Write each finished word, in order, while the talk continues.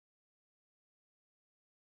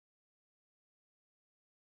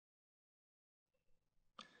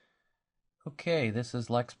Okay, this is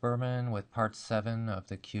Lex Berman with part 7 of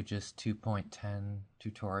the QGIS 2.10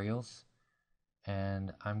 tutorials,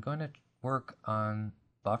 and I'm going to work on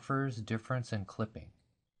buffers, difference, and clipping.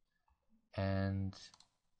 And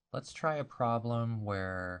let's try a problem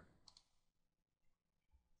where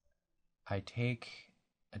I take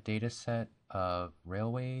a data set of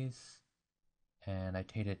railways and I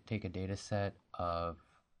take a data set of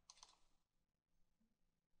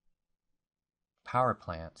power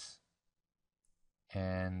plants,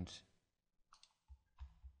 and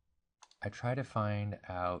I try to find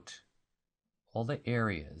out all the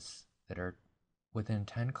areas that are within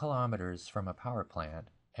 10 kilometers from a power plant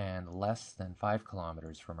and less than 5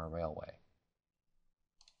 kilometers from a railway.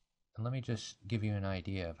 And let me just give you an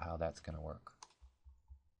idea of how that's going to work.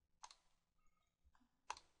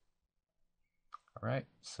 All right,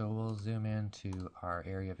 so we'll zoom into our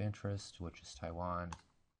area of interest, which is Taiwan.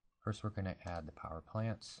 First, we're going to add the power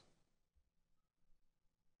plants,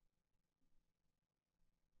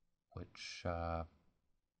 which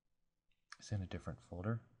is in a different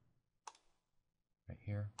folder right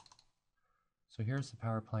here. So here's the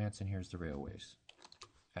power plants and here's the railways.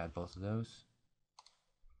 Add both of those.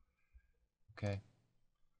 Okay.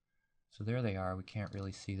 So there they are. We can't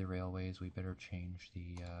really see the railways. We better change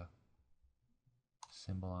the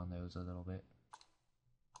symbol on those a little bit.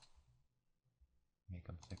 Make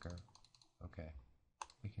them thicker. Okay.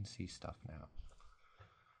 We can see stuff now.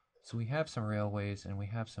 So we have some railways and we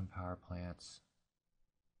have some power plants.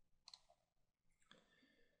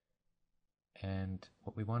 And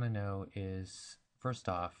what we want to know is, first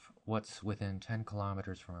off, what's within 10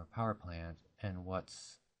 kilometers from a power plant and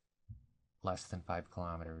what's less than 5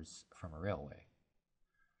 kilometers from a railway.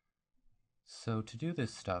 So to do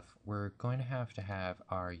this stuff, we're going to have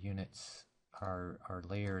our units, our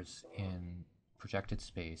layers in projected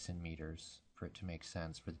space in meters for it to make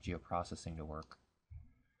sense for the geoprocessing to work.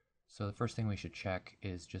 So the first thing we should check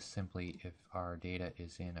is just simply if our data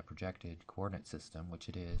is in a projected coordinate system, which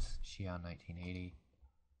it is, Xi'an 1980,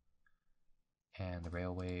 and the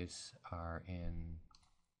railways are in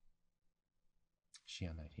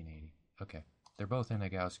Xi'an 1980. Okay, they're both in a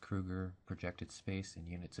Gauss-Kruger projected space in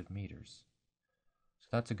units of meters. So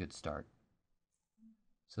that's a good start.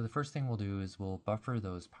 So the first thing we'll do is we'll buffer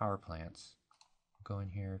those power plants. Go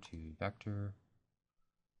in here to vector,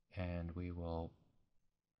 and we will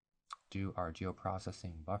do our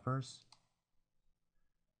geoprocessing buffers.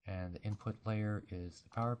 And the input layer is the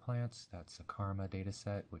power plants. That's a Karma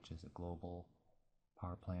dataset, which is a global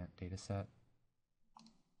power plant dataset.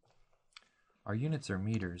 Our units are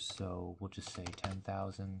meters, so we'll just say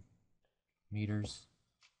 10,000 meters.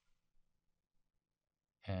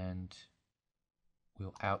 And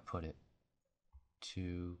we'll output it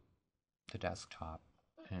to the desktop,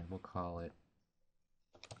 and we'll call it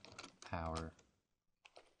power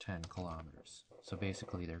 10 kilometers. So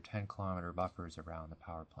basically they're 10-kilometer buffers around the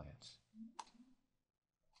power plants.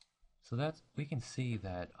 So that's, we can see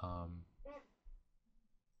that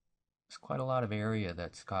there's quite a lot of area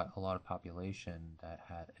that's got a lot of population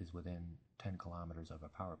that is within 10 kilometers of a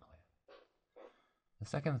power plant.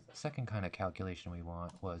 The second kind of calculation we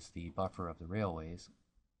want was the buffer of the railways.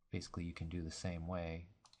 Basically you can do the same way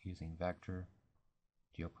using vector,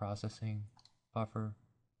 geoprocessing, buffer,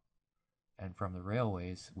 and from the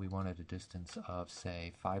railways we wanted a distance of,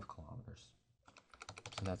 say, 5 kilometers.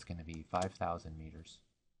 So that's going to be 5,000 meters.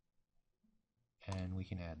 And we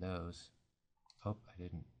can add those. Oh, I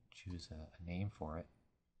didn't choose a name for it.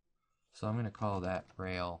 So I'm going to call that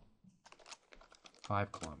rail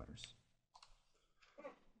 5 kilometers.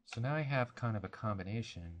 So now I have kind of a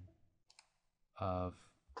combination of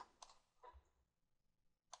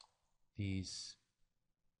these.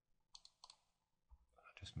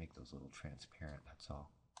 I'll just make those a little transparent, that's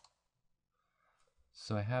all.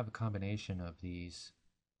 So I have a combination of these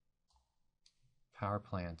power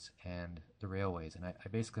plants and the railways, and I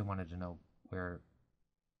basically wanted to know where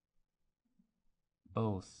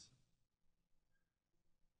both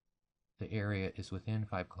the area is within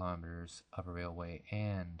 5 kilometers of a railway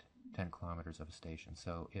and 10 kilometers of a station.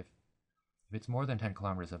 So if it's more than 10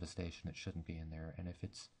 kilometers of a station, it shouldn't be in there, and if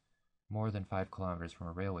it's more than 5 kilometers from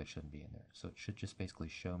a railway, it shouldn't be in there. So it should just basically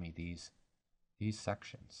show me these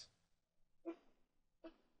sections.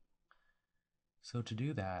 So to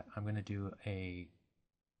do that, I'm going to do a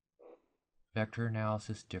vector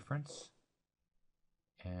analysis difference,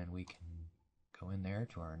 and we can go in there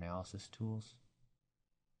to our analysis tools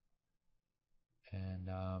and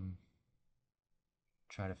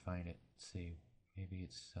try to find it. Let's see, maybe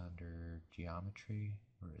it's under geometry.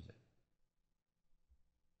 Where is it?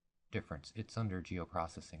 Difference. It's under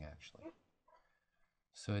geoprocessing, actually.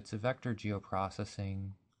 So it's a vector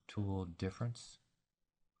geoprocessing tool difference.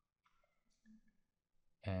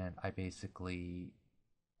 And I basically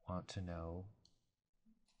want to know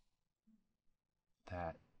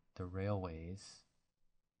that the railways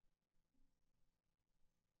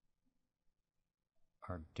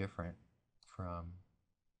are different from,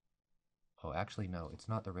 oh, actually, no, it's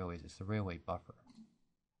not the railways, it's the railway buffer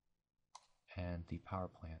and the power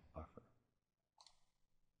plant buffer.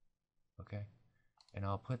 Okay, and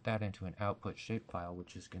I'll put that into an output shapefile,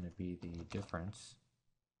 which is going to be the difference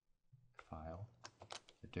file,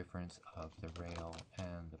 the difference of the rail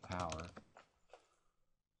and the power,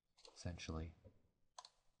 essentially.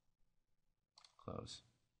 Close.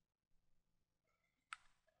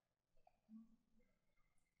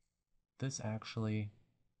 This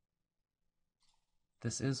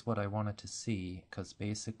is what I wanted to see, because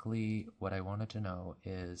basically what I wanted to know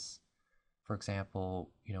is, for example,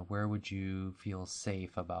 where would you feel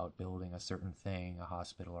safe about building a certain thing, a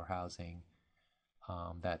hospital or housing,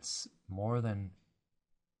 that's more than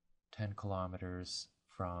 10 kilometers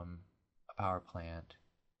from a power plant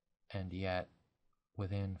and yet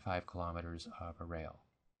within 5 kilometers of a rail.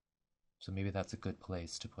 So maybe that's a good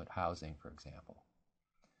place to put housing, for example.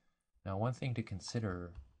 Now, one thing to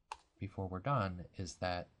consider before we're done is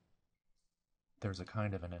that there's a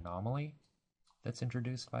kind of an anomaly that's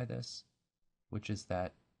introduced by this, which is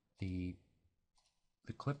that the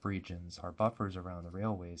clip regions are buffers around the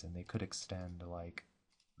railways, and they could extend like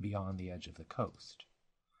beyond the edge of the coast.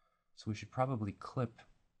 So we should probably clip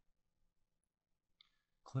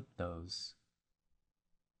those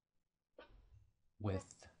with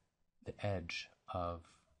the edge of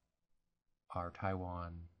our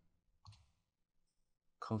Taiwan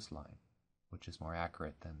coastline, which is more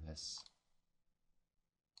accurate than this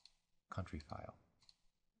country file.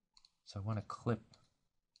 So I want to clip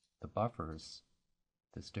the buffers,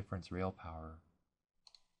 this difference rail power,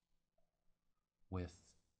 with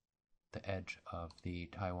the edge of the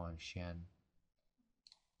Taiwan Xi'an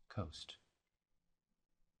coast.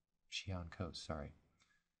 Xi'an coast, sorry.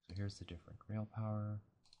 So here's the different rail power.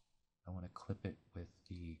 I want to clip it with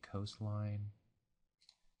the coastline,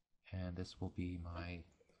 and this will be my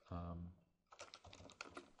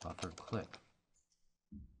buffer clip.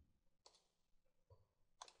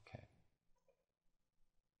 Okay.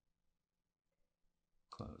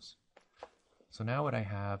 Close. So now what I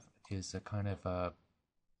have is a kind of a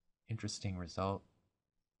interesting result,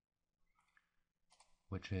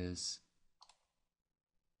 which is,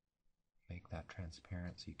 make that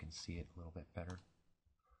transparent so you can see it a little bit better.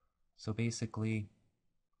 So basically,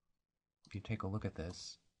 if you take a look at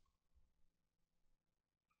this,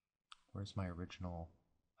 where's my original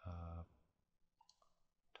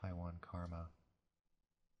Taiwan Karma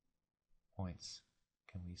points?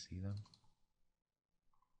 Can we see them?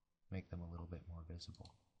 Make them a little bit more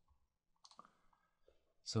visible.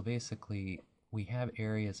 So basically, we have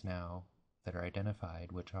areas now that are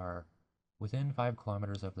identified which are within 5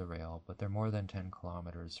 kilometers of the rail, but they're more than 10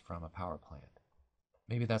 kilometers from a power plant.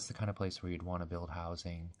 Maybe that's the kind of place where you'd want to build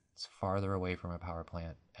housing. It's farther away from a power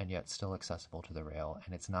plant and yet still accessible to the rail,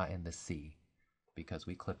 and it's not in the sea because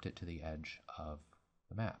we clipped it to the edge of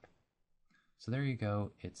the map. So there you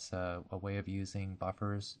go. It's a way of using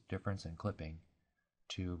buffers, difference, and clipping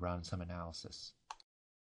to run some analysis.